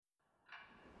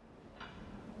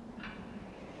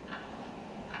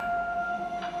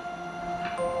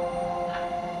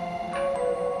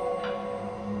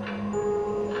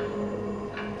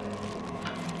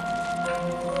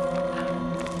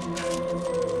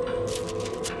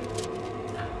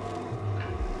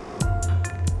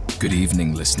Good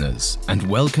evening, listeners, and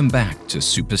welcome back to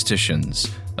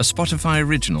Superstitions, a Spotify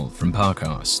original from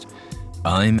Parcast.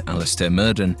 I'm Alistair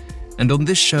Murden, and on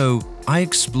this show, I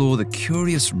explore the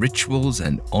curious rituals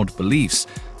and odd beliefs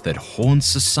that haunt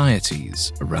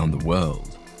societies around the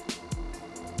world.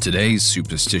 Today's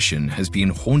superstition has been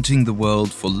haunting the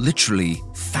world for literally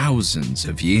thousands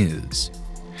of years.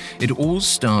 It all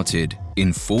started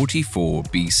in 44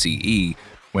 BCE,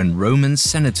 when Roman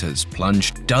senators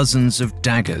plunged dozens of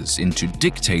daggers into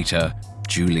dictator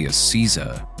Julius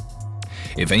Caesar.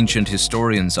 If ancient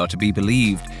historians are to be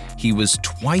believed, he was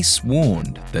twice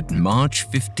warned that March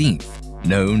 15th,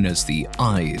 known as the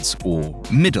Ides or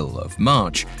middle of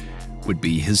March, would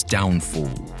be his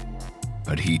downfall.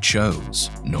 But he chose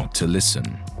not to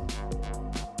listen.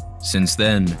 Since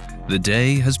then, the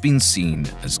day has been seen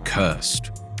as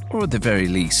cursed, or at the very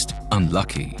least,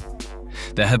 unlucky.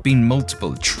 There have been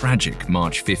multiple tragic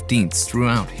March 15ths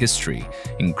throughout history,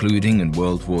 including in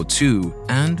World War II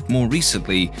and, more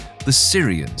recently, the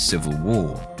Syrian Civil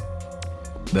War.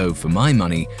 Though for my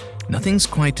money, nothing's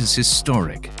quite as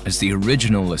historic as the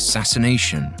original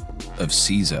assassination of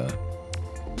Caesar.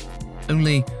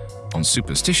 Only, on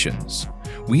Superstitions,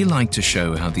 we like to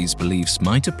show how these beliefs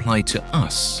might apply to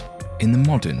us in the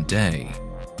modern day.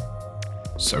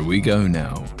 So we go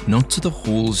now, not to the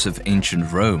halls of ancient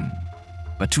Rome,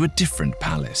 but to a different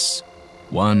palace,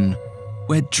 one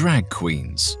where drag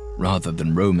queens, rather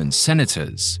than Roman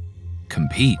senators,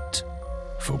 compete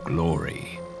for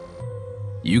glory.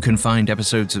 You can find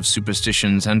episodes of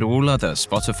Superstitions and all other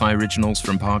Spotify originals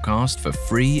from Parcast for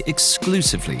free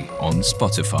exclusively on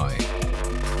Spotify.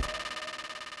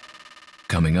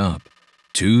 Coming up,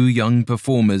 two young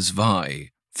performers vie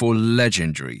for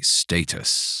legendary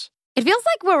status. It feels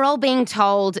like we're all being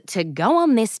told to go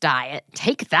on this diet,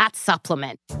 take that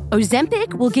supplement.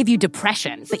 Ozempic will give you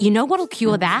depression, but you know what'll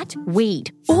cure that?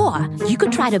 Weed. Or you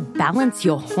could try to balance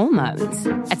your hormones.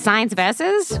 At Science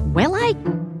Versus, we're like,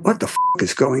 what the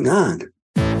is going on?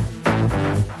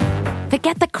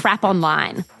 Forget the crap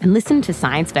online and listen to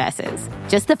Science Versus.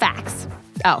 Just the facts.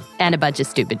 Oh, and a bunch of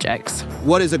stupid jokes.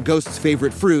 What is a ghost's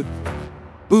favorite fruit?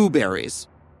 Blueberries.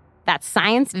 That's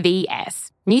Science VS.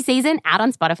 New season out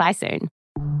on Spotify soon.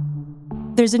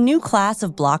 There's a new class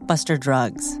of blockbuster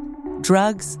drugs.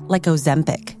 Drugs like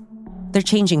Ozempic. They're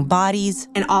changing bodies.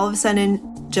 And all of a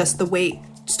sudden, just the weight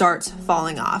starts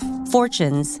falling off.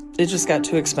 Fortunes. It just got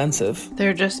too expensive.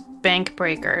 They're just bank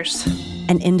breakers.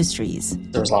 And industries.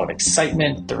 There was a lot of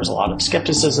excitement. There was a lot of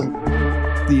skepticism.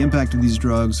 The impact of these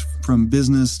drugs from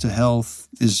business to health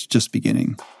is just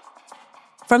beginning.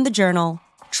 From the Journal,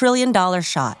 $1 Trillion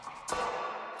Shot.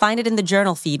 Find it in the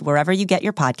Journal feed wherever you get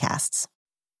your podcasts.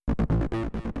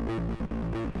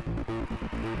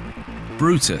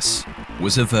 Brutus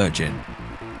was a virgin.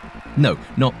 No,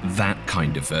 not that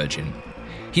kind of virgin.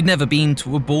 He'd never been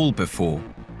to a ball before.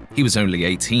 He was only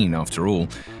 18 after all.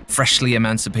 Freshly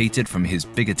emancipated from his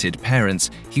bigoted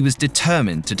parents, he was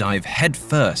determined to dive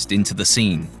headfirst into the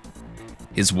scene.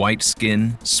 His white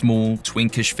skin, small,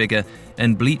 twinkish figure,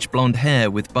 and bleach blonde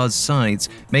hair with buzzed sides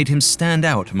made him stand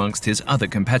out amongst his other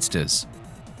competitors.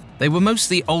 They were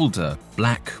mostly older,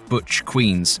 black, butch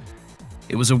queens.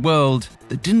 It was a world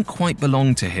that didn't quite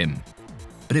belong to him,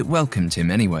 but it welcomed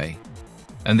him anyway.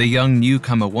 And the young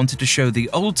newcomer wanted to show the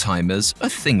old-timers a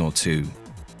thing or two.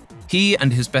 He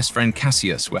and his best friend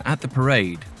Cassius were at the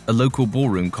parade, a local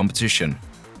ballroom competition.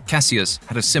 Cassius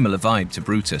had a similar vibe to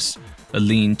Brutus, a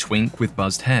lean twink with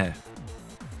buzzed hair.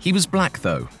 He was black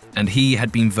though, and he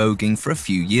had been voguing for a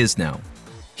few years now.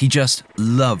 He just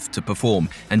loved to perform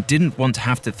and didn't want to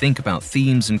have to think about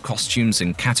themes and costumes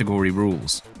and category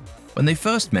rules. When they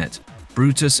first met,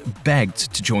 Brutus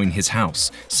begged to join his house,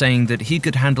 saying that he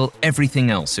could handle everything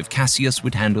else if Cassius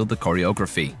would handle the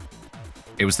choreography.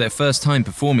 It was their first time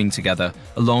performing together,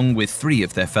 along with 3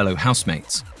 of their fellow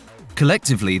housemates.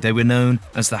 Collectively, they were known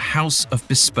as the House of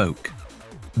Bespoke.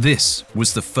 This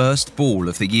was the first ball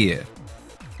of the year.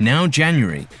 Now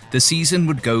January, the season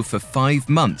would go for 5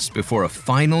 months before a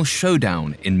final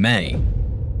showdown in May.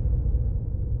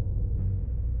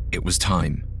 It was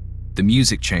time. The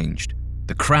music changed.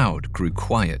 The crowd grew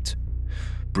quiet.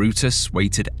 Brutus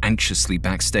waited anxiously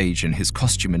backstage in his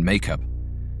costume and makeup.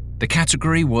 The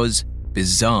category was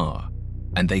bizarre,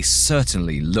 and they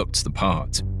certainly looked the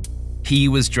part. He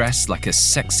was dressed like a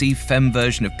sexy femme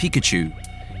version of Pikachu.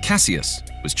 Cassius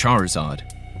was Charizard.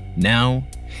 Now,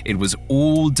 it was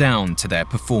all down to their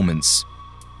performance.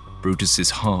 Brutus's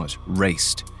heart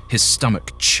raced, his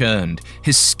stomach churned,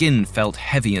 his skin felt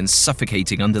heavy and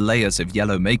suffocating under layers of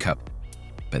yellow makeup.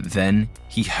 But then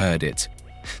he heard it.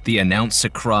 The announcer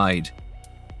cried,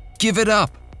 "Give it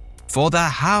up! for the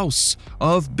House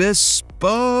of Bespoke!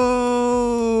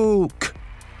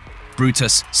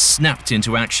 Brutus snapped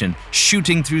into action,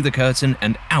 shooting through the curtain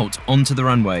and out onto the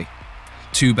runway.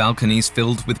 2 balconies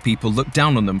filled with people looked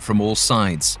down on them from all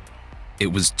sides. It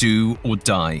was do or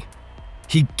die.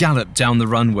 He galloped down the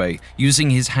runway, using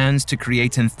his hands to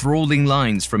create enthralling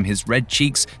lines from his red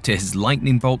cheeks to his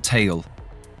lightning bolt tail.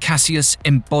 Cassius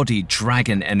embodied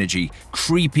dragon energy,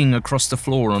 creeping across the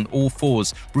floor on all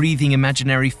fours, breathing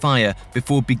imaginary fire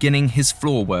before beginning his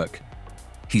floor work.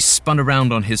 He spun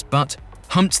around on his butt,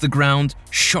 humped the ground,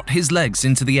 shot his legs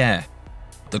into the air.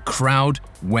 The crowd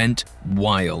went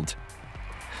wild.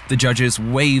 The judges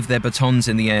waved their batons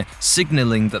in the air,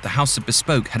 signaling that the House of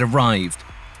Bespoke had arrived.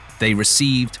 They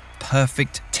received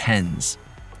perfect 10s.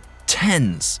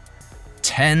 10s!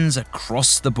 10s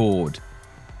across the board.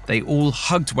 They all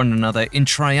hugged one another in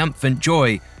triumphant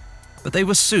joy, but they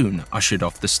were soon ushered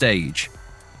off the stage.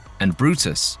 And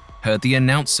Brutus heard the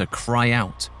announcer cry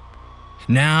out,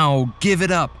 "Now give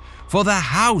it up for the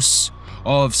House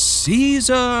of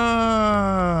Caesar!"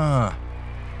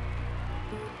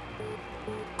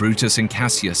 Brutus and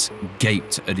Cassius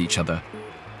gaped at each other.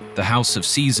 The House of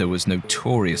Caesar was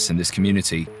notorious in this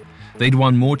community. They'd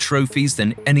won more trophies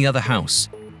than any other house.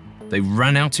 They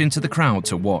ran out into the crowd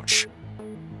to watch.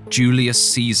 Julius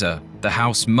Caesar, the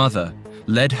house mother,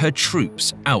 led her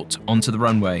troops out onto the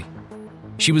runway.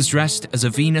 She was dressed as a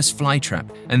Venus flytrap,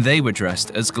 and they were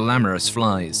dressed as glamorous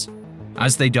flies.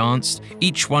 As they danced,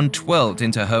 each one twirled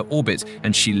into her orbit,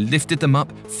 and she lifted them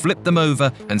up, flipped them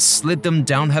over, and slid them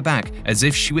down her back as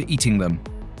if she were eating them.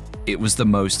 It was the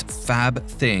most fab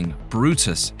thing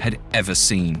Brutus had ever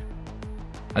seen.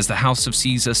 As the House of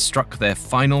Caesar struck their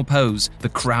final pose, the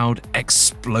crowd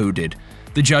exploded.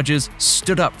 The judges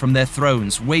stood up from their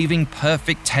thrones, waving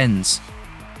perfect 10s.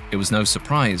 It was no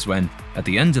surprise when, at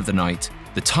the end of the night,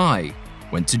 the tie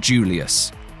went to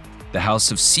Julius. The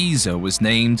House of Caesar was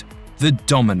named the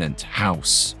dominant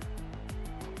house.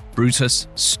 Brutus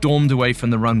stormed away from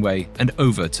the runway and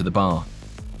over to the bar.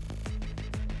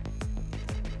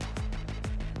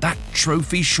 "That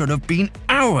trophy should have been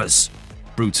ours!"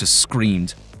 Brutus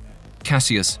screamed.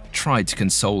 Cassius tried to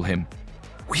console him.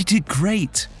 "We did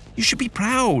great. You should be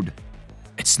proud."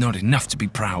 "It's not enough to be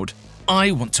proud.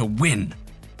 I want to win."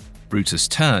 Brutus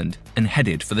turned and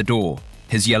headed for the door,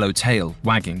 his yellow tail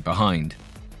wagging behind.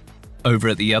 Over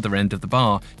at the other end of the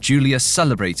bar, Julia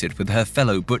celebrated with her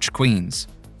fellow butch queens.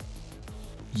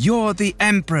 "You're the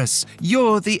Empress!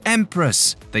 You're the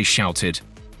Empress!" they shouted.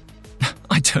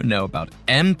 "I don't know about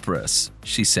Empress,"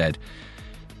 she said.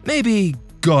 "Maybe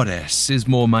Goddess is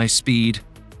more my speed."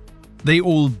 They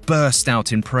all burst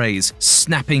out in praise,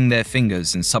 snapping their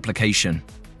fingers in supplication.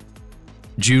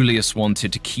 Julius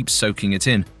wanted to keep soaking it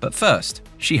in, but first,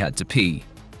 she had to pee.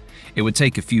 It would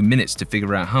take a few minutes to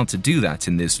figure out how to do that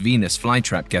in this Venus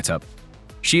flytrap getup.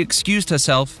 She excused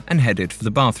herself and headed for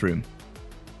the bathroom.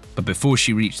 But before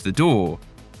she reached the door,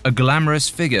 a glamorous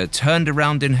figure turned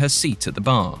around in her seat at the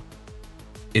bar.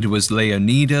 It was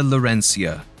Leonida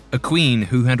Laurentia, a queen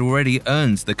who had already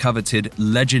earned the coveted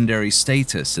legendary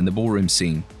status in the ballroom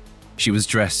scene. She was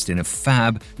dressed in a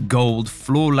fab, gold,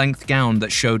 floor-length gown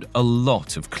that showed a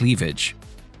lot of cleavage.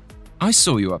 "I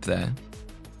saw you up there.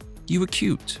 You were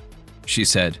cute," she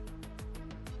said.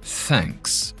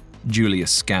 "Thanks,"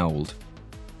 Julius scowled.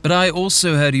 "But I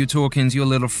also heard you talking to your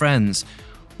little friends.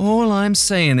 All I'm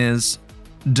saying is,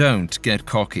 don't get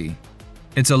cocky.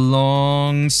 It's a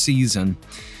long season.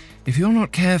 If you're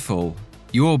not careful,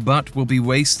 your butt will be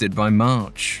wasted by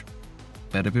March.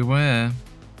 Better beware."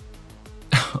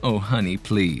 "Oh, honey,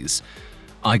 please.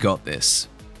 I got this,"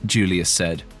 Julius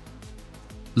said.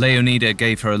 Leonida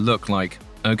gave her a look like,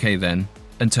 "Okay then,"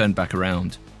 and turned back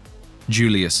around.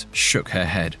 Julius shook her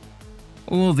head.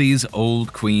 All these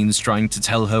old queens trying to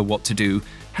tell her what to do.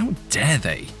 How dare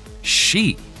they?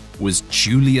 She was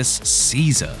Julius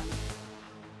Caesar.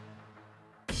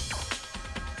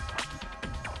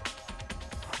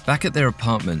 Back at their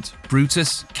apartment,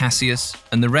 Brutus, Cassius,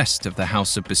 and the rest of the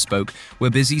House of Bespoke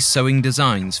were busy sewing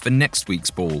designs for next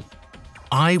week's ball.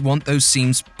 "I want those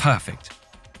seams perfect.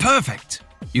 Perfect!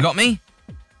 You got me?"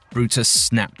 Brutus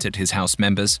snapped at his house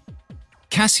members.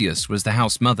 Cassius was the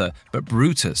house mother, but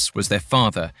Brutus was their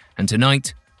father, and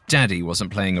tonight, Daddy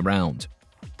wasn't playing around.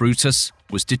 Brutus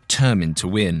was determined to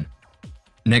win.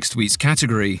 Next week's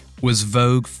category was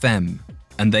Vogue Femme,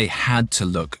 and they had to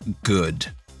look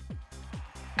good.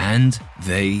 And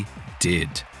they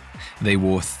did. They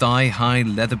wore thigh-high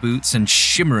leather boots and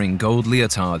shimmering gold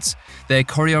leotards. Their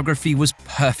choreography was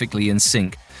perfectly in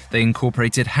sync. They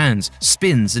incorporated hands,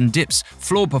 spins and dips,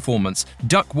 floor performance,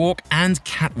 duck walk and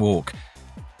catwalk.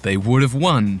 They would have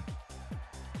won,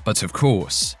 But of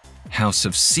course, House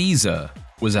of Caesar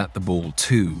was at the ball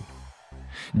too.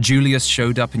 Julius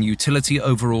showed up in utility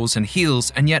overalls and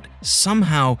heels and yet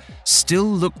somehow still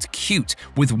looked cute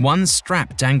with one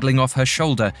strap dangling off her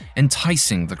shoulder,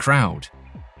 enticing the crowd.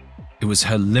 It was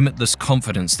her limitless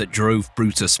confidence that drove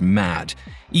Brutus mad.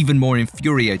 Even more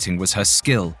infuriating was her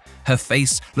skill. Her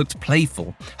face looked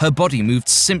playful. Her body moved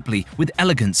simply with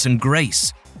elegance and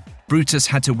grace. Brutus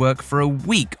had to work for a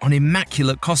week on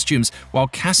immaculate costumes while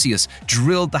Cassius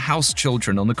drilled the house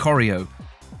children on the choreo.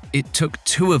 It took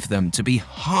two of them to be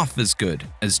half as good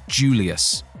as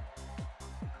Julius.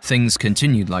 Things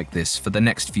continued like this for the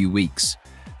next few weeks.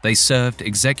 They served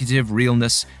executive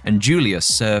realness and Julius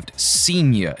served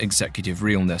senior executive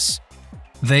realness.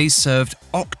 They served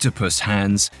octopus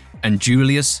hands and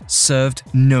Julius served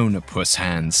nonapus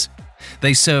hands.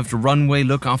 They served runway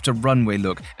look after runway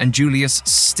look and Julius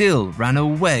still ran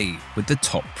away with the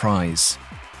top prize.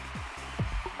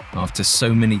 After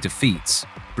so many defeats,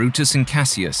 Brutus and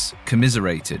Cassius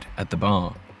commiserated at the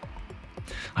bar.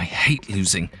 "I hate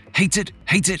losing. Hate it,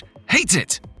 hate it, hate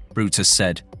it," Brutus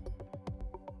said.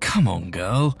 "Come on,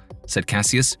 girl," said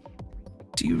Cassius.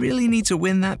 "Do you really need to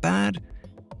win that bad?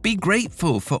 Be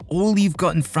grateful for all you've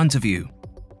got in front of you."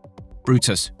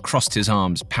 Brutus crossed his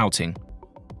arms, pouting.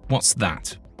 "What's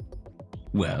that?"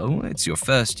 "Well, it's your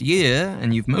first year,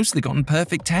 and you've mostly gotten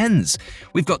perfect 10s.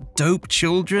 We've got dope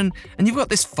children, and you've got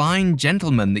this fine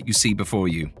gentleman that you see before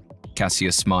you."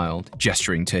 Cassius smiled,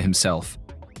 gesturing to himself.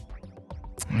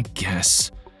 I guess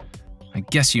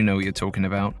you know what you're talking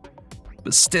about.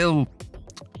 But still,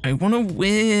 I want to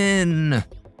win."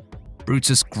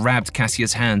 Brutus grabbed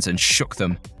Cassius' hands and shook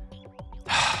them.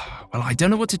 "Well, I don't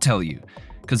know what to tell you,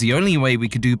 because the only way we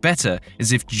could do better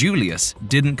is if Julius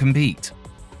didn't compete."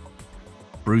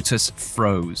 Brutus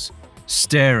froze,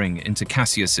 staring into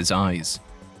Cassius's eyes.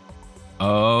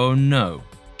 "Oh no,"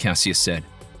 Cassius said.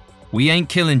 "We ain't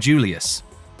killing Julius."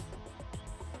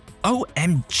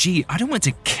 "OMG, I don't want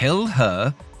to kill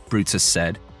her," Brutus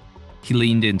said. He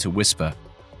leaned in to whisper.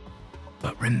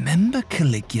 "But remember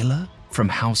Caligula from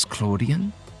House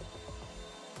Claudian?"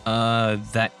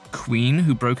 That queen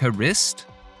who broke her wrist?"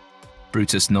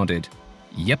 Brutus nodded.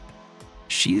 "Yep,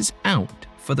 she's out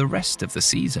for the rest of the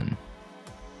season."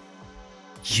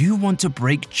 "You want to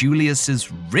break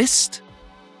Julius's wrist?"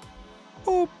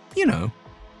 "Or,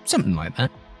 something like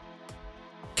that."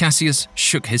 Cassius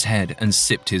shook his head and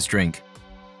sipped his drink.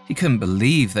 He couldn't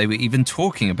believe they were even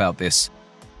talking about this.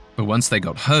 But once they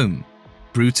got home,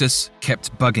 Brutus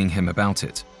kept bugging him about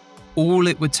it. All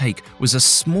it would take was a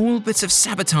small bit of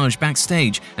sabotage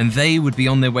backstage, and they would be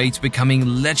on their way to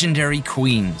becoming legendary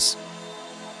queens.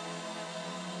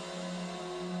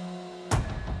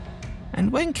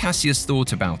 And when Cassius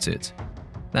thought about it,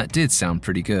 that did sound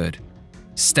pretty good.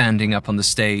 Standing up on the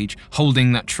stage,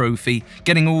 holding that trophy,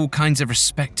 getting all kinds of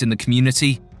respect in the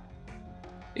community.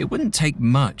 It wouldn't take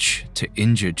much to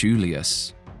injure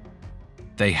Julius.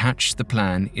 They hatched the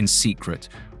plan in secret,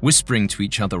 whispering to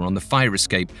each other on the fire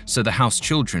escape so the house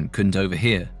children couldn't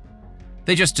overhear.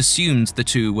 They just assumed the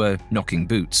two were knocking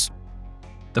boots.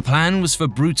 The plan was for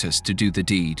Brutus to do the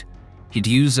deed. He'd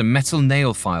use a metal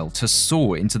nail file to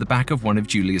saw into the back of one of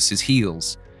Julius's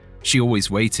heels. She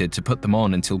always waited to put them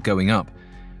on until going up,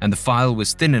 and the file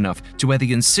was thin enough to where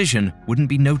the incision wouldn't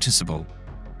be noticeable.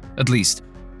 At least,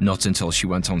 not until she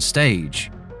went on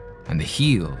stage, and the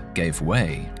heel gave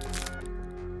way.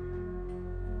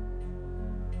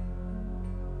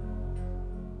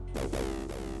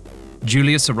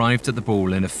 Julius arrived at the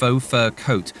ball in a faux fur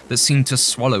coat that seemed to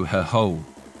swallow her whole.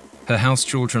 Her house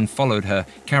children followed her,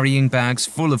 carrying bags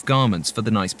full of garments for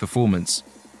the night's performance.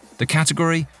 The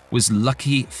category was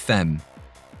Lucky Femme.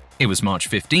 It was March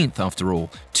 15th, after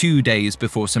all, 2 days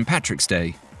before St. Patrick's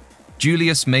Day.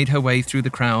 Julius made her way through the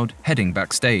crowd, heading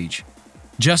backstage.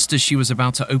 Just as she was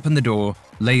about to open the door,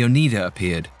 Leonida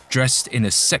appeared, dressed in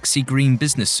a sexy green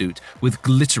business suit with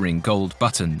glittering gold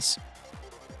buttons.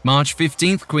 "March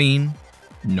 15th, Queen.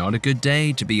 Not a good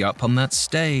day to be up on that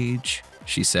stage,"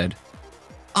 she said.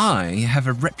 "I have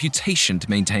a reputation to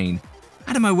maintain.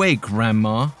 Out of my way,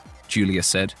 Grandma," Julius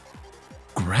said.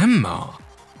 "Grandma?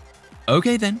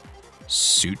 Okay then,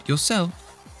 suit yourself."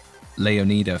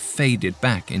 Leonida faded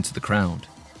back into the crowd.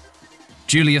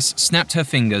 Julius snapped her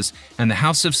fingers, and the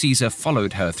House of Caesar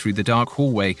followed her through the dark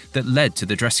hallway that led to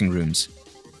the dressing rooms.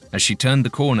 As she turned the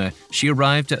corner, she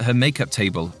arrived at her makeup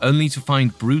table, only to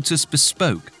find Brutus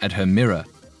Bespoke at her mirror.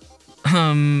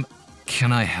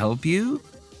 Can I help you?"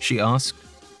 she asked.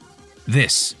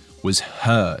 This was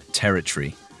her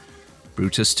territory.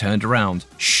 Brutus turned around,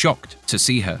 shocked to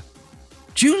see her.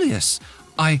 "Julius,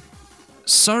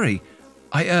 sorry,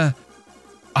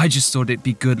 I just thought it'd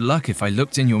be good luck if I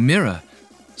looked in your mirror.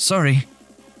 Sorry.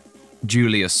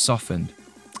 Julius softened.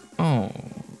 Oh,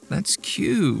 that's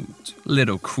cute,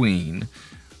 little queen.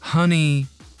 Honey,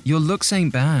 your looks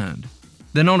ain't bad.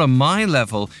 They're not on my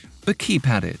level, but keep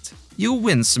at it. You'll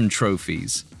win some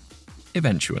trophies.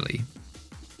 Eventually.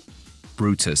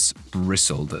 Brutus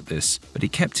bristled at this, but he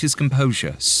kept his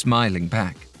composure, smiling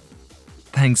back.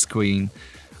 Thanks, Queen.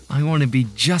 I want to be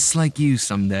just like you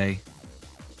someday.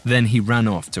 Then he ran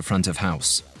off to front of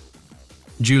house.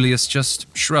 Julius just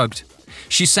shrugged.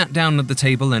 She sat down at the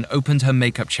table and opened her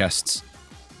makeup chests.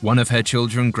 One of her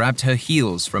children grabbed her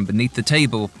heels from beneath the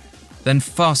table, then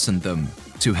fastened them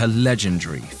to her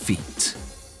legendary feet.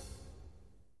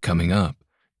 Coming up,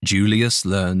 Julius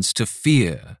learns to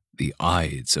fear the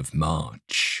Ides of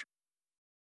March.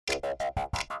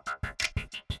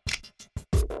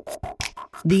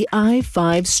 The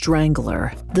I-5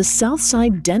 Strangler, the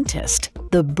Southside Dentist,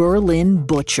 the Berlin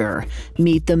Butcher.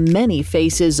 Meet the many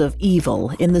faces of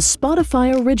evil in the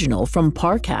Spotify original from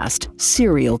Parcast,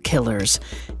 Serial Killers.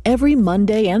 Every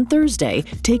Monday and Thursday,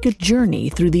 take a journey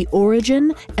through the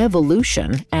origin,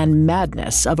 evolution, and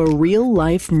madness of a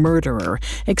real-life murderer,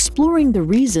 exploring the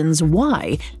reasons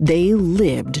why they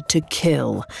lived to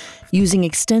kill. Using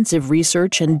extensive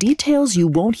research and details you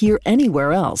won't hear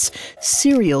anywhere else,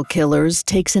 Serial Killers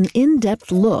takes an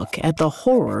in-depth look at the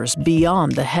horrors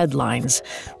beyond the headlines.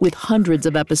 With hundreds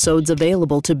of episodes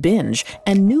available to binge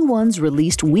and new ones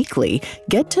released weekly,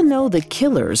 get to know the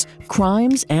killers,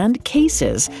 crimes, and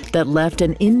cases that left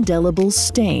an indelible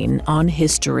stain on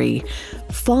history.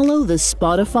 Follow the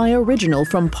Spotify original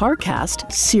from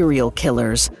Parcast, Serial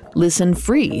Killers. Listen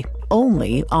free,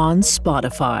 only on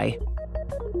Spotify.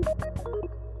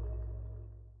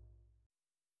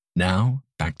 Now,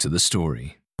 back to the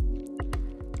story.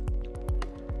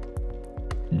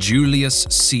 Julius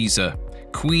Caesar,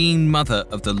 queen mother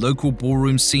of the local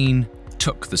ballroom scene,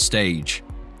 took the stage.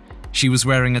 She was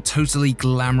wearing a totally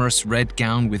glamorous red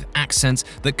gown with accents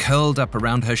that curled up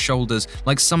around her shoulders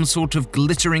like some sort of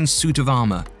glittering suit of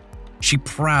armor. She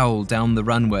prowled down the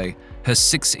runway, her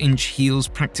 6-inch heels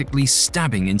practically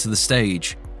stabbing into the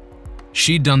stage.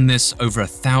 She'd done this over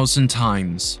 1,000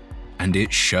 times, and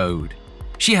it showed.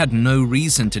 She had no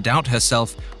reason to doubt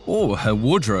herself or her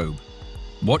wardrobe.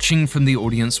 Watching from the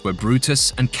audience were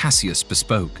Brutus and Cassius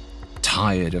Bespoke.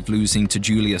 Tired of losing to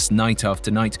Julius night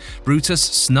after night, Brutus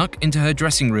snuck into her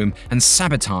dressing room and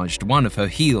sabotaged one of her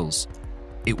heels.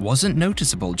 It wasn't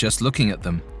noticeable just looking at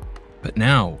them. But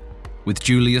now, with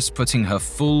Julius putting her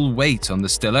full weight on the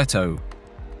stiletto,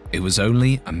 it was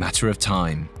only a matter of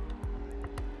time.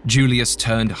 Julius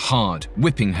turned hard,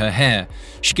 whipping her hair.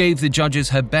 She gave the judges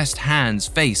her best hands,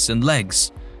 face, and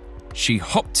legs. She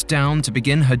hopped down to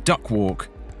begin her duck walk,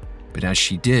 but as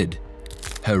she did,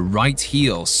 her right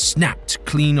heel snapped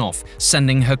clean off,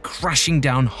 sending her crashing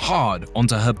down hard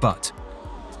onto her butt.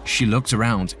 She looked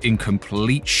around in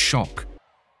complete shock.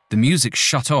 The music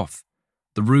shut off.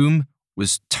 The room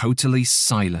was totally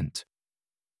silent.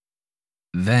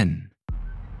 Then,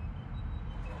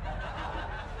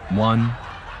 one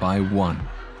by one,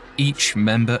 each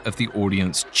member of the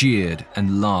audience jeered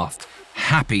and laughed,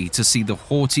 happy to see the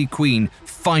haughty queen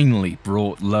finally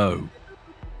brought low.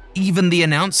 Even the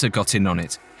announcer got in on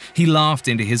it. He laughed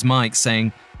into his mic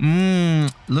saying,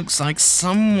 looks like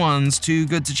someone's too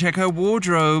good to check her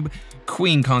wardrobe.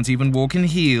 Queen can't even walk in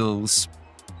heels.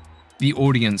 The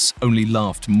audience only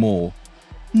laughed more.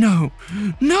 No,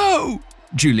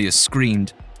 Julius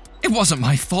screamed. It wasn't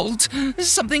my fault.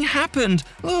 Something happened.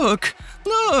 Look.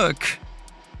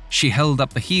 She held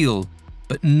up the heel,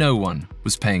 but no one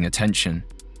was paying attention.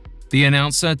 The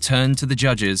announcer turned to the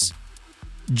judges.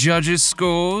 Judges'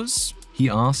 scores? He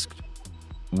asked.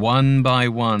 One by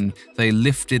one, they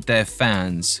lifted their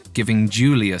fans, giving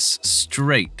Julius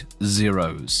straight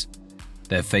zeros.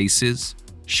 Their faces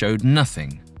showed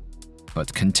nothing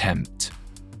but contempt.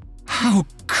 How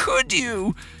could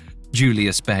you?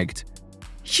 Julius begged.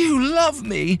 You love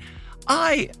me.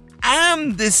 I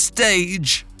am this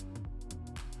stage.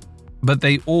 But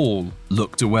they all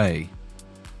looked away.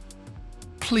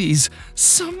 Please,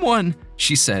 someone,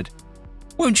 she said.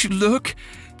 Won't you look?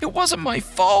 It wasn't my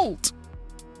fault.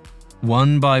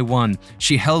 One by one,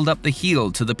 she held up the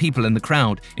heel to the people in the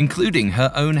crowd, including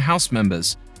her own house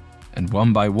members. And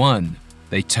one by one,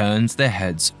 they turned their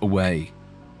heads away.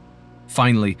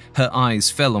 Finally, her eyes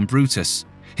fell on Brutus.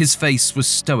 His face was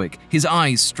stoic, his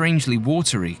eyes strangely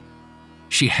watery.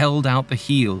 She held out the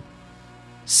heel.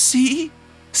 See?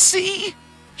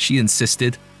 She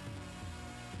insisted.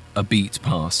 A beat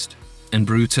passed, and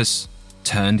Brutus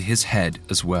turned his head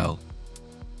as well.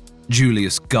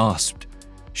 Julius gasped.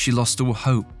 She lost all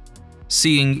hope.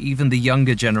 Seeing even the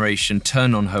younger generation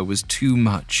turn on her was too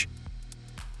much.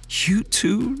 "You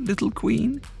too, little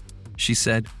queen?" she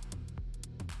said.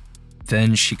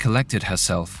 Then she collected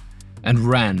herself and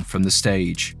ran from the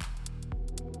stage.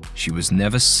 She was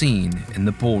never seen in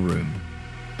the ballroom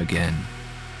again.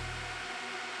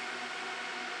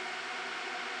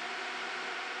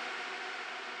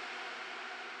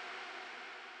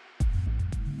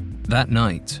 That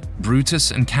night,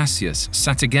 Brutus and Cassius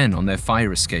sat again on their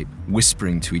fire escape,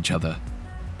 whispering to each other.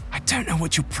 "I don't know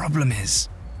what your problem is.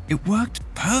 It worked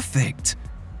perfect,"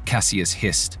 Cassius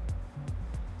hissed.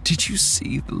 "Did you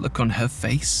see the look on her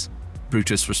face?"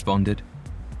 Brutus responded.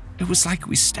 "It was like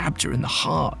we stabbed her in the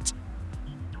heart."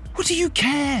 "What do you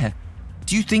care?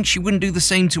 Do you think she wouldn't do the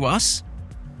same to us?"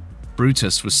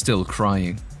 Brutus was still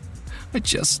crying.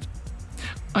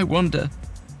 I wonder,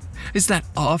 is that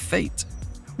our fate?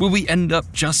 Will we end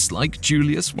up just like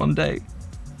Julius one day?"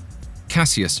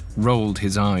 Cassius rolled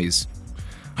his eyes.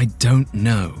 "I don't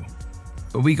know,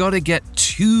 but we gotta get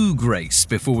to grace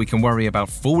before we can worry about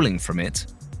falling from it."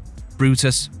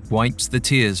 Brutus wiped the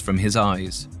tears from his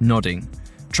eyes, nodding,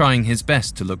 trying his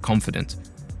best to look confident.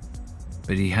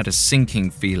 But he had a sinking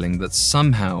feeling that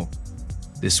somehow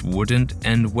this wouldn't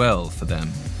end well for them.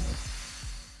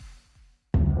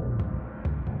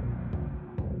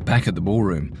 Back at the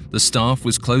ballroom, the staff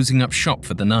was closing up shop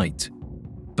for the night.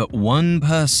 But one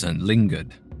person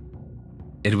lingered.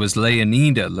 It was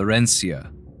Leonida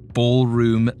Laurentia,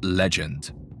 ballroom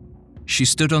legend. She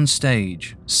stood on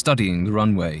stage, studying the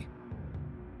runway.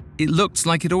 It looked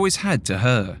like it always had to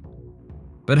her.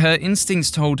 But her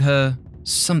instincts told her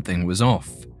something was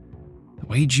off. The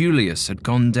way Julius had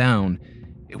gone down,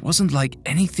 it wasn't like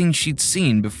anything she'd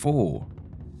seen before,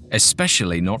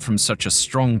 especially not from such a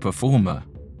strong performer.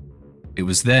 It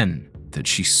was then that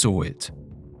she saw it.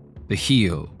 The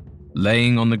heel,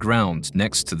 laying on the ground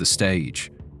next to the stage,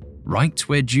 right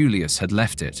where Julius had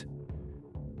left it.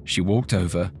 She walked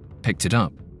over, picked it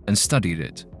up, and studied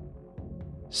it.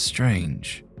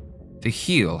 Strange. The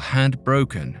heel had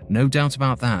broken, no doubt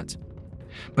about that.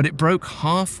 But it broke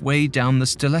halfway down the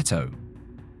stiletto.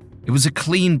 It was a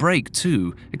clean break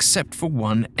too, except for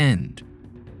one end.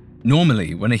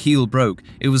 Normally, when a heel broke,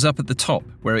 it was up at the top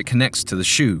where it connects to the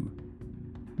shoe.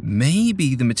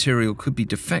 Maybe the material could be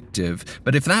defective,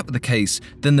 but if that were the case,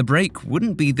 then the break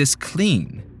wouldn't be this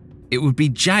clean. It would be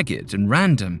jagged and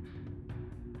random.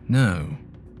 No.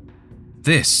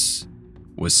 This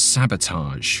was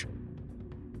sabotage.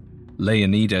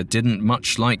 Leonida didn't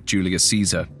much like Julius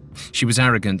Caesar. She was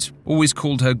arrogant, always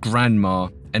called her grandma,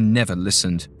 and never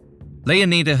listened.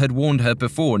 Leonida had warned her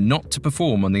before not to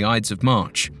perform on the Ides of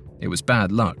March. It was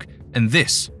bad luck, and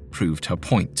this proved her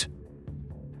point.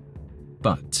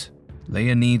 But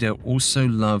Leonida also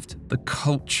loved the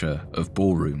culture of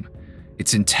ballroom,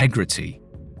 its integrity,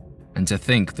 and to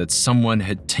think that someone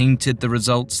had tainted the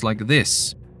results like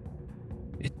this,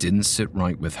 it didn't sit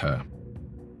right with her.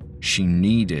 She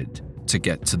needed to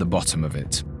get to the bottom of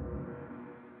it.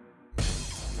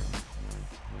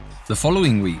 The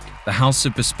following week, the House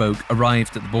of Bespoke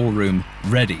arrived at the ballroom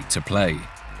ready to play.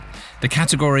 The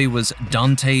category was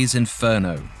Dante's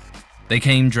Inferno. They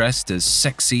came dressed as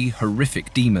sexy,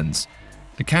 horrific demons.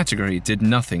 The category did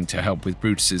nothing to help with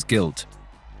Brutus's guilt,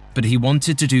 but he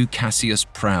wanted to do Cassius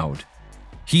proud.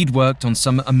 He'd worked on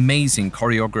some amazing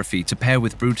choreography to pair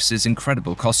with Brutus's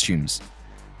incredible costumes.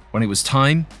 When it was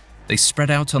time, they spread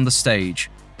out on the stage,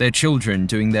 their children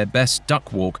doing their best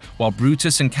duck walk while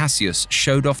Brutus and Cassius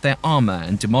showed off their armor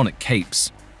and demonic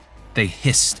capes. They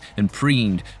hissed and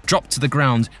preened, dropped to the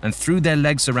ground, and threw their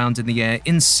legs around in the air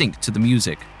in sync to the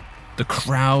music. The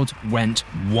crowd went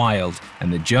wild,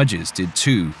 and the judges did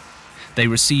too. They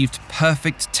received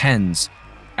perfect 10s,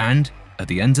 and at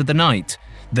the end of the night,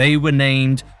 they were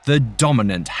named the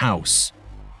Dominant House.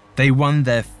 They won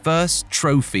their first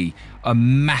trophy, a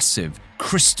massive,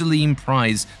 crystalline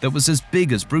prize that was as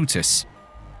big as Brutus.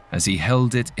 As he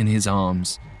held it in his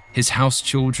arms, his house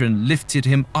children lifted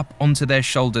him up onto their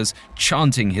shoulders,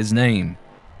 chanting his name.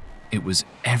 It was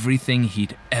everything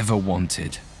he'd ever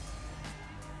wanted.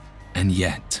 And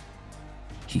yet,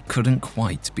 he couldn't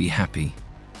quite be happy.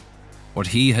 What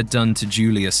he had done to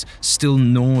Julius still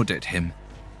gnawed at him.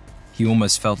 He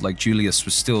almost felt like Julius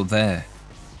was still there,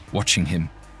 watching him,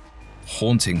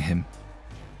 haunting him,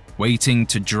 waiting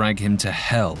to drag him to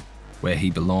hell where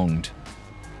he belonged.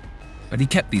 But he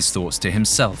kept these thoughts to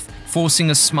himself, forcing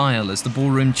a smile as the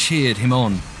ballroom cheered him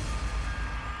on.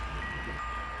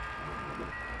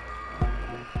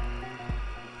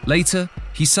 Later,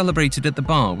 he celebrated at the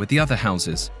bar with the other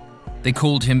houses. They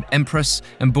called him Empress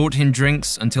and bought him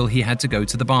drinks until he had to go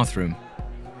to the bathroom.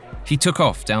 He took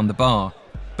off down the bar,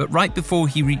 But right before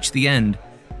he reached the end,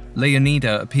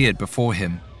 Leonida appeared before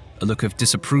him, a look of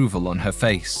disapproval on her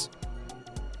face.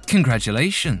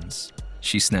 "Congratulations,"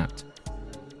 she snapped.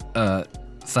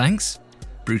 Thanks,"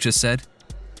 Brutus said.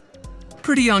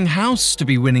 "Pretty young house to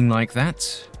be winning like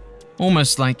that.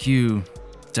 Almost like you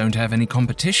don't have any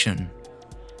competition."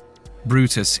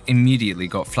 Brutus immediately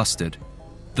got flustered.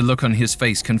 The look on his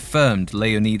face confirmed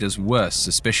Leonida's worst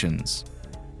suspicions.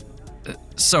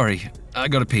 Sorry, I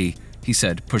gotta pee," he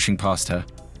said, pushing past her.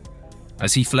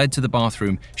 As he fled to the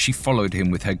bathroom, she followed him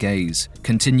with her gaze,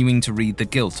 continuing to read the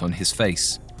guilt on his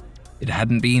face. It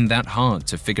hadn't been that hard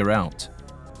to figure out.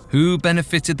 Who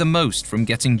benefited the most from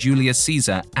getting Julius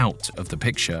Caesar out of the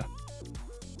picture?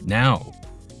 Now,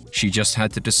 she just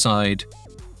had to decide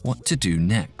what to do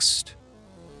next.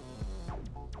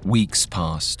 Weeks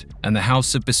passed, and the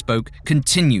House of Bespoke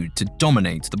continued to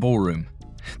dominate the ballroom.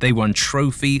 They won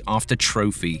trophy after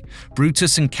trophy.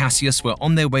 Brutus and Cassius were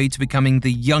on their way to becoming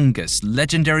the youngest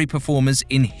legendary performers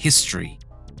in history.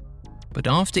 But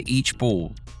after each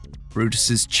ball,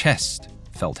 Brutus's chest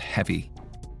felt heavy.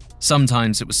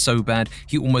 Sometimes it was so bad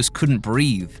he almost couldn't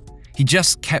breathe. He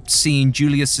just kept seeing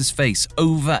Julius's face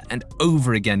over and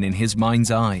over again in his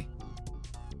mind's eye.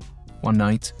 One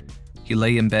night, he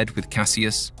lay in bed with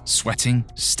Cassius, sweating,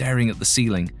 staring at the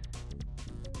ceiling.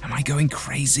 Am I going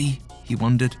crazy? He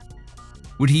wondered.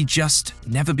 Would he just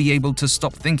never be able to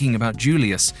stop thinking about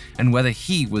Julius and whether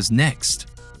he was next?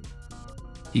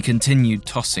 He continued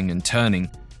tossing and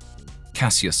turning.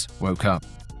 Cassius woke up.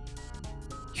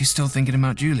 "You still thinking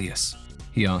about Julius?"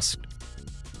 he asked.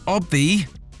 "Obby,"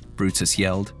 Brutus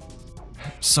yelled.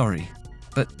 "Sorry,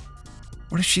 but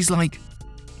what if she's like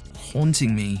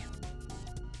haunting me?"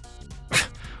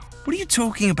 "What are you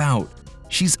talking about?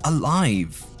 She's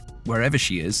alive, wherever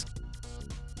she is."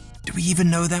 "Do we even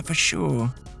know that for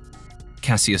sure?"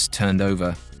 Cassius turned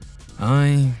over.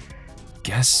 "I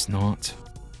guess not."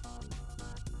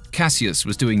 Cassius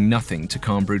was doing nothing to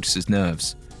calm Brutus's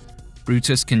nerves.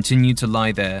 Brutus continued to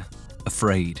lie there,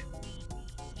 afraid.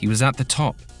 He was at the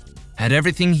top, had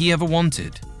everything he ever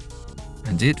wanted,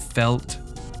 and it felt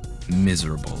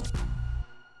miserable.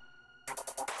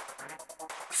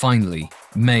 Finally,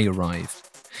 May arrived.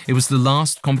 It was the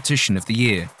last competition of the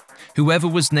year. Whoever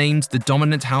was named the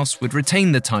dominant house would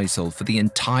retain the title for the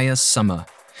entire summer.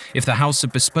 If the House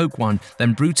of Bespoke won,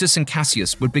 then Brutus and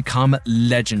Cassius would become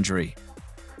legendary.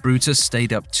 Brutus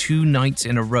stayed up 2 nights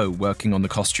in a row working on the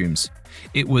costumes.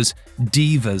 It was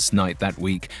Divas Night that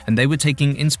week, and they were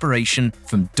taking inspiration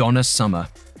from Donna Summer.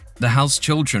 The house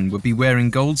children would be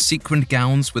wearing gold sequined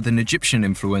gowns with an Egyptian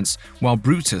influence, while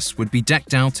Brutus would be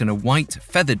decked out in a white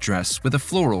feathered dress with a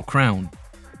floral crown.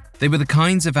 They were the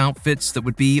kinds of outfits that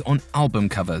would be on album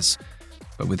covers,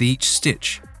 but with each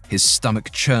stitch, his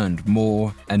stomach churned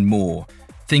more and more,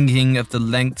 thinking of the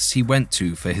lengths he went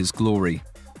to for his glory.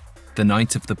 The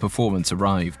night of the performance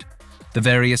arrived. The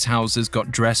various houses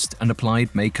got dressed and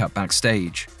applied makeup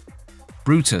backstage.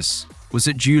 Brutus was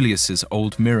at Julius's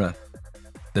old mirror,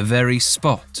 the very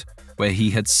spot where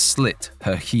he had slit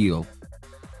her heel.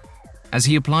 As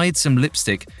he applied some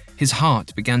lipstick, his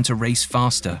heart began to race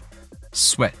faster.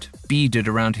 Sweat beaded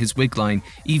around his wig line,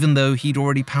 even though he'd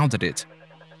already powdered it.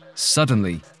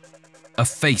 Suddenly, a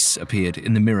face appeared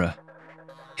in the mirror.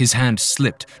 His hand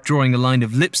slipped, drawing a line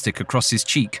of lipstick across his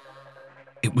cheek.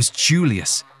 It was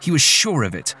Julius. He was sure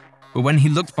of it. But when he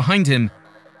looked behind him,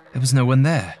 there was no one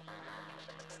there.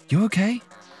 "You okay?"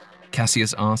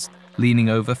 Cassius asked, leaning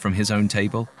over from his own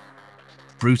table.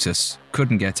 Brutus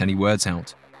couldn't get any words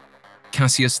out.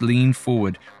 Cassius leaned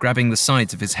forward, grabbing the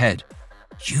sides of his head.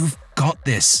 "You've got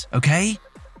this, okay?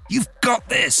 You've got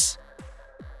this!"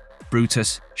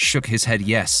 Brutus shook his head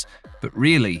yes, but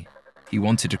really, he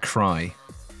wanted to cry.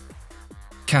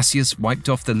 Cassius wiped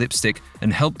off the lipstick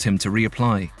and helped him to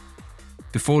reapply.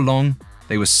 Before long,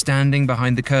 they were standing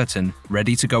behind the curtain,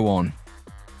 ready to go on.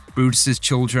 Brutus's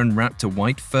children wrapped a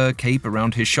white fur cape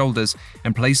around his shoulders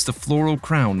and placed a floral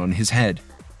crown on his head.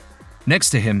 Next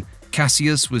to him,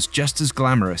 Cassius was just as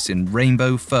glamorous in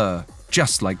rainbow fur,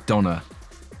 just like Donna.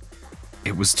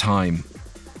 It was time.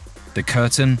 The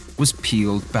curtain was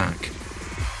peeled back.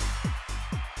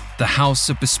 The House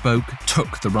of Bespoke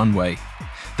took the runway.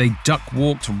 They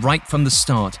duck-walked right from the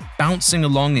start, bouncing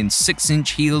along in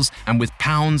 6-inch heels and with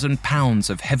pounds and pounds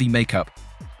of heavy makeup.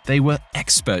 They were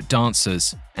expert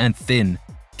dancers, and thin.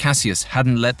 Cassius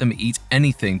hadn't let them eat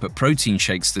anything but protein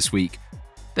shakes this week.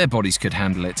 Their bodies could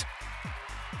handle it.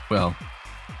 Well,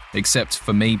 except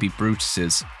for maybe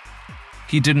Brutus's.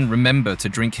 He didn't remember to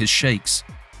drink his shakes,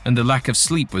 and the lack of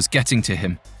sleep was getting to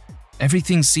him.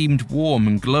 Everything seemed warm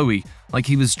and glowy, like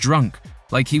he was drunk,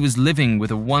 like he was living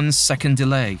with a 1-second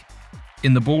delay.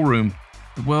 In the ballroom,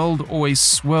 the world always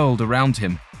swirled around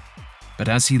him. But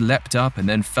as he leapt up and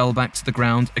then fell back to the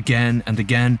ground again and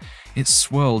again, it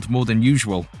swirled more than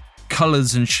usual.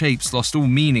 Colors and shapes lost all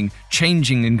meaning,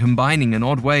 changing and combining in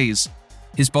odd ways.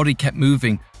 His body kept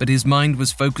moving, but his mind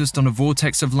was focused on a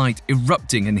vortex of light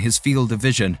erupting in his field of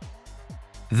vision.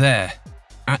 There,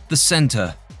 at the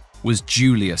center, was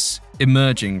Julius,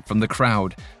 emerging from the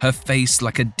crowd, her face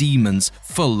like a demon's,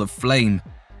 full of flame.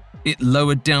 It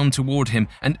lowered down toward him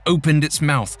and opened its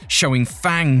mouth, showing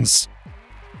fangs.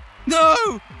 "No!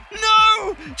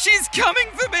 No! She's coming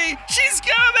for me! She's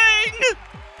coming!"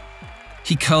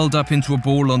 He curled up into a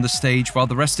ball on the stage while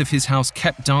the rest of his house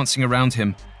kept dancing around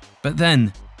him. But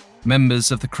then,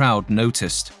 members of the crowd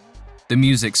noticed. The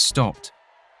music stopped.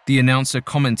 The announcer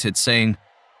commented, saying,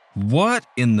 "What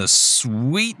in the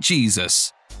sweet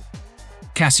Jesus?"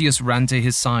 Cassius ran to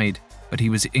his side, but he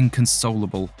was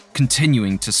inconsolable,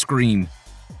 continuing to scream.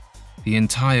 The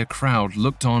entire crowd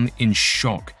looked on in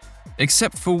shock,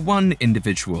 except for one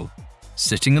individual,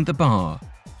 sitting at the bar,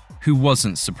 who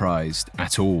wasn't surprised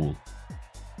at all.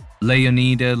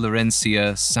 Leonida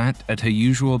Laurencia sat at her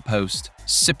usual post,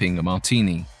 sipping a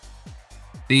martini.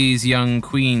 These young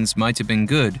queens might have been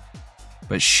good,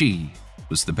 but she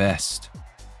was the best.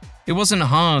 It wasn't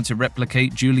hard to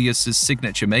replicate Julius's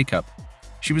signature makeup.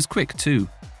 She was quick too.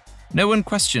 No one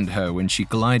questioned her when she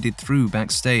glided through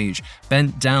backstage,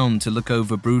 bent down to look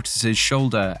over Brutus's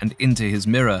shoulder and into his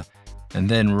mirror, and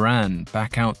then ran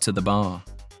back out to the bar.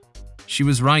 She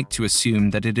was right to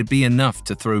assume that it'd be enough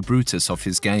to throw Brutus off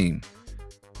his game.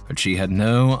 But she had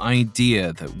no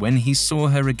idea that when he saw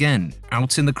her again,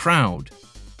 out in the crowd,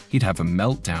 he'd have a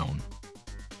meltdown.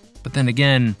 But then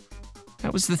again,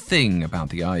 that was the thing about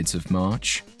the Ides of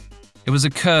March. It was a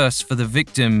curse for the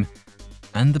victim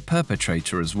and the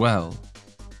perpetrator as well.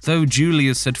 Though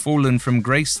Julius had fallen from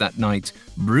grace that night,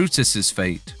 Brutus's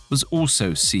fate was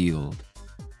also sealed.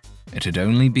 It had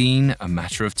only been a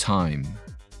matter of time.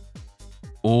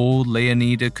 All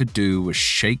Leonida could do was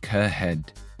shake her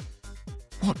head.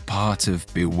 What part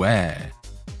of beware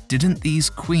didn't these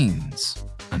queens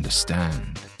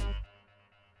understand?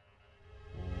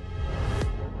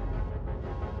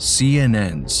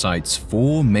 CNN cites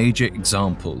 4 major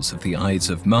examples of the Ides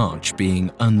of March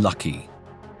being unlucky.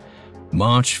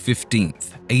 March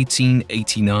 15th,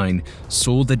 1889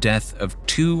 saw the death of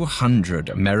 200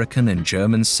 American and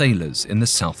German sailors in the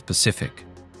South Pacific.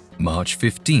 March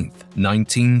 15th,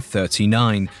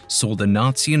 1939 saw the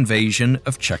Nazi invasion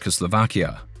of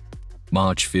Czechoslovakia.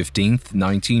 March 15th,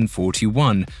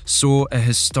 1941 saw a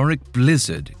historic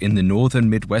blizzard in the northern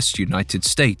Midwest United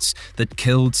States that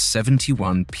killed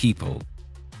 71 people.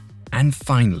 And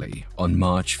finally, on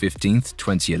March 15th,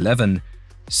 2011,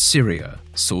 Syria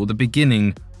saw the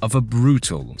beginning of a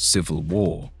brutal civil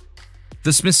war.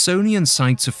 The Smithsonian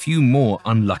cites a few more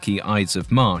unlucky Ides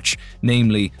of March,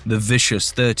 namely the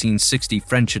vicious 1360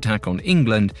 French attack on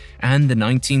England and the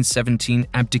 1917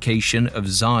 abdication of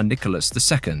Tsar Nicholas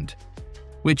II,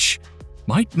 which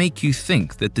might make you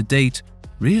think that the date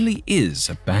really is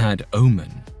a bad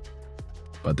omen.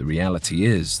 But the reality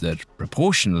is that,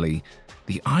 proportionally,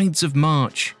 the Ides of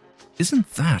March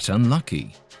isn't that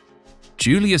unlucky.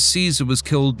 Julius Caesar was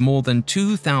killed more than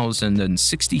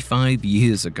 2,065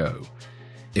 years ago.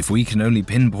 If we can only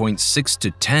pinpoint 6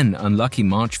 to 10 unlucky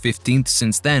March 15th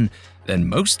since then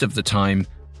most of the time,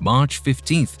 March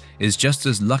 15th is just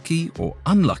as lucky or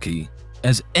unlucky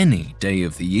as any day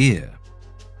of the year.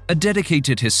 A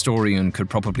dedicated historian could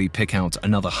probably pick out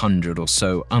another 100 or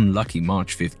so unlucky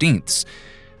March 15ths,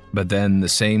 but then the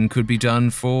same could be done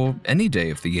for any day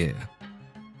of the year.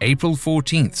 April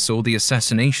 14th saw the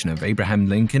assassination of Abraham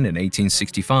Lincoln in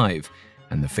 1865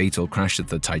 and the fatal crash of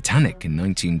the Titanic in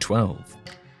 1912.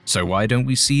 So why don't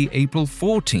we see April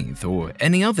 14th or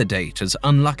any other date as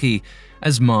unlucky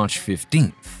as March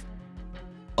 15th?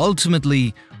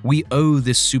 Ultimately, we owe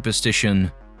this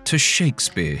superstition to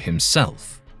Shakespeare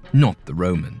himself, not the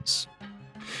Romans.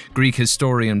 Greek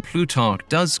historian Plutarch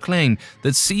does claim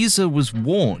that Caesar was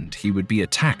warned he would be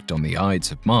attacked on the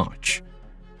Ides of March.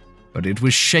 But it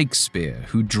was Shakespeare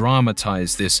who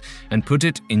dramatized this and put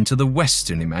it into the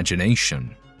Western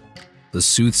imagination. The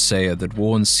soothsayer that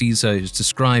warned Caesar is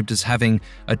described as having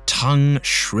a tongue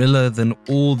shriller than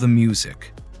all the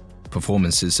music.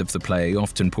 Performances of the play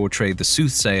often portray the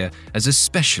soothsayer as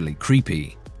especially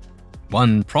creepy.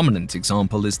 One prominent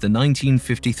example is the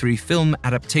 1953 film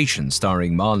adaptation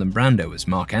starring Marlon Brando as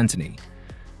Mark Antony.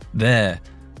 There,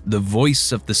 the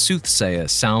voice of the soothsayer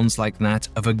sounds like that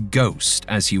of a ghost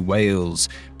as he wails,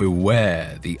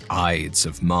 "Beware the Ides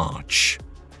of March."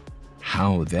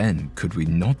 How then could we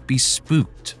not be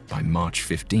spooked by March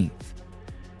 15th?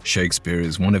 Shakespeare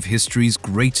is one of history's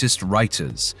greatest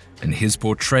writers, and his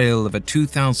portrayal of a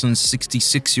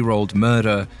 2,066-year-old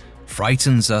murder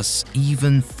frightens us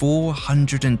even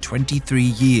 423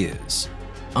 years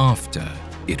after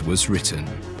it was written.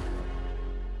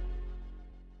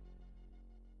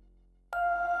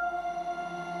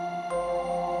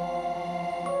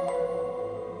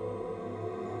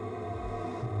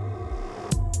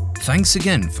 Thanks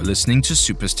again for listening to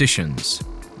Superstitions.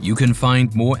 You can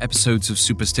find more episodes of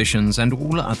Superstitions and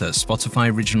all other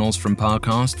Spotify originals from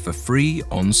Parcast for free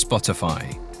on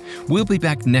Spotify. We'll be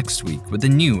back next week with a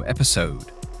new episode.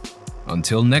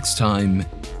 Until next time,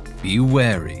 be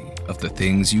wary of the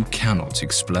things you cannot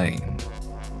explain.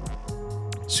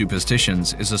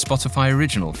 Superstitions is a Spotify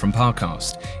original from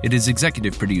Parcast. It is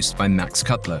executive produced by Max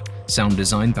Cutler, sound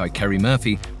designed by Kerry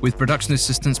Murphy, with production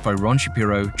assistance by Ron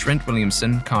Shapiro, Trent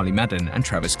Williamson, Carly Madden, and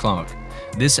Travis Clark.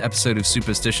 This episode of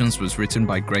Superstitions was written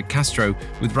by Greg Castro,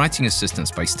 with writing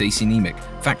assistance by Stacey Nemick,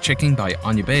 fact-checking by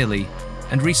Anya Bailey,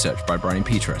 and research by Brian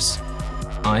Petrus.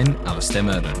 I'm Alistair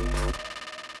Murden.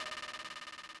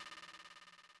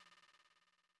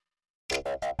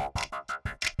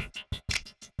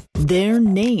 Their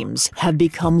names have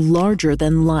become larger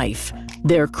than life.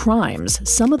 Their crimes,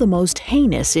 some of the most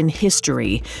heinous in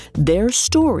history. Their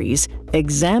stories,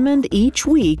 examined each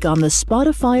week on the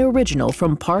Spotify original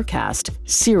from Parcast,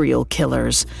 Serial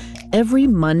Killers. Every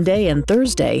Monday and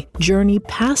Thursday, journey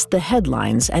past the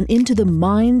headlines and into the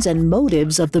minds and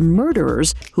motives of the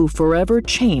murderers who forever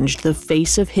changed the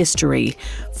face of history.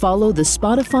 Follow the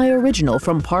Spotify original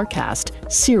from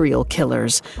Parcast, Serial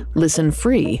Killers. Listen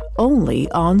free only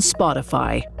on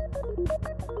Spotify.